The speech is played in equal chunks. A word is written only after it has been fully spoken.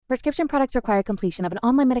Prescription products require completion of an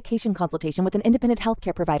online medication consultation with an independent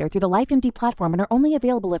healthcare provider through the LifeMD platform and are only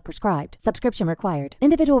available if prescribed. Subscription required.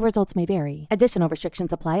 Individual results may vary. Additional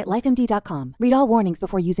restrictions apply at lifemd.com. Read all warnings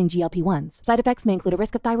before using GLP-1s. Side effects may include a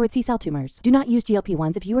risk of thyroid C-cell tumors. Do not use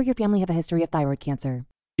GLP-1s if you or your family have a history of thyroid cancer.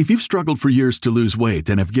 If you've struggled for years to lose weight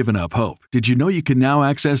and have given up hope, did you know you can now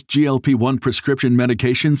access GLP-1 prescription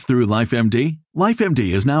medications through LifeMD?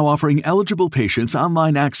 LifeMD is now offering eligible patients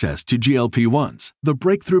online access to GLP-1s, the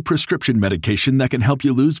breakthrough prescription medication that can help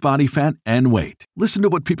you lose body fat and weight. Listen to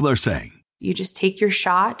what people are saying. You just take your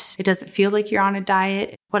shot. It doesn't feel like you're on a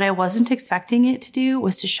diet. What I wasn't expecting it to do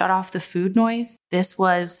was to shut off the food noise. This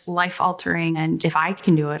was life-altering, and if I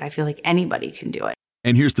can do it, I feel like anybody can do it.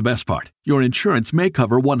 And here's the best part. Your insurance may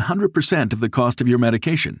cover 100% of the cost of your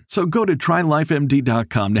medication. So go to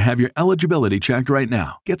trylifemd.com to have your eligibility checked right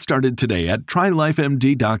now. Get started today at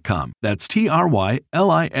trylifemd.com. That's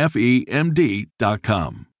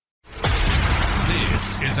trylifemd.com.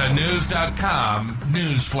 This is a News.com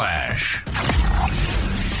news flash.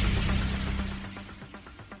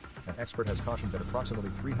 An expert has cautioned that approximately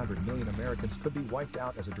 300 million Americans could be wiped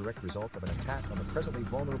out as a direct result of an attack on the presently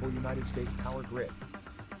vulnerable United States power grid.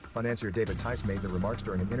 Financier David Tice made the remarks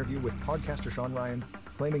during an interview with podcaster Sean Ryan,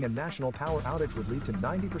 claiming a national power outage would lead to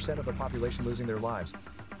 90% of the population losing their lives,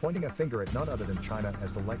 pointing a finger at none other than China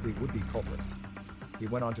as the likely would-be culprit. He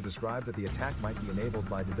went on to describe that the attack might be enabled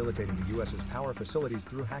by debilitating the U.S.'s power facilities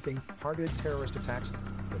through hacking, targeted terrorist attacks,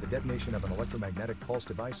 or the detonation of an electromagnetic pulse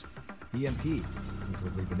device, EMP, which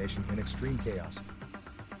would leave the nation in extreme chaos.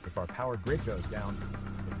 If our power grid goes down,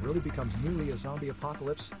 it really becomes nearly a zombie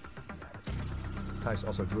apocalypse. Tice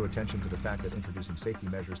also drew attention to the fact that introducing safety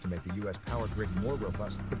measures to make the U.S. power grid more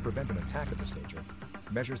robust could prevent an attack of this nature,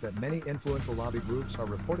 measures that many influential lobby groups are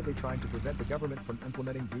reportedly trying to prevent the government from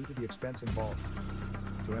implementing due to the expense involved.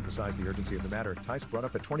 To emphasize the urgency of the matter, Tice brought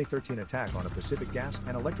up the 2013 attack on a Pacific Gas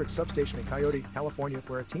and Electric substation in Coyote, California,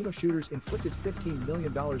 where a team of shooters inflicted $15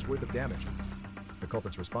 million worth of damage. The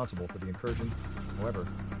culprits responsible for the incursion, however,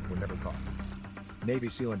 were never caught. Navy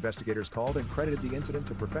SEAL investigators called and credited the incident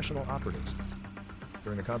to professional operatives.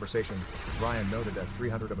 During the conversation, Ryan noted that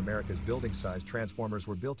 300 of America's building-sized transformers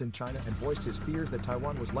were built in China and voiced his fears that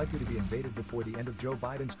Taiwan was likely to be invaded before the end of Joe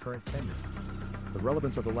Biden's current tenure. The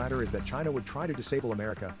relevance of the latter is that China would try to disable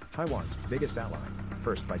America, Taiwan's biggest ally,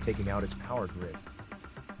 first by taking out its power grid.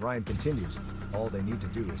 Ryan continues, all they need to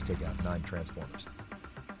do is take out 9 transformers.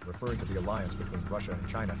 Referring to the alliance between Russia and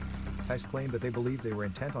China, Tice claimed that they believed they were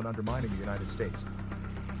intent on undermining the United States.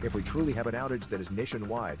 If we truly have an outage that is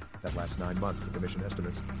nationwide, that lasts 9 months, the commission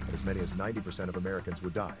estimates that as many as 90% of Americans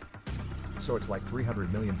would die. So it's like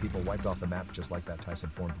 300 million people wiped off the map, just like that, Tice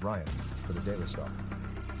informed Ryan for the Daily Star.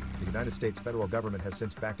 The United States federal government has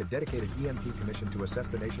since backed a dedicated EMP commission to assess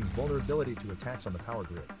the nation's vulnerability to attacks on the power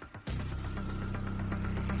grid.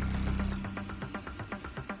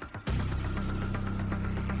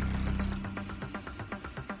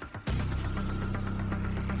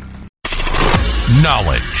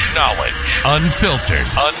 Knowledge. Unfiltered.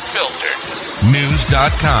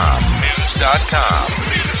 News.com.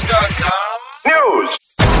 News.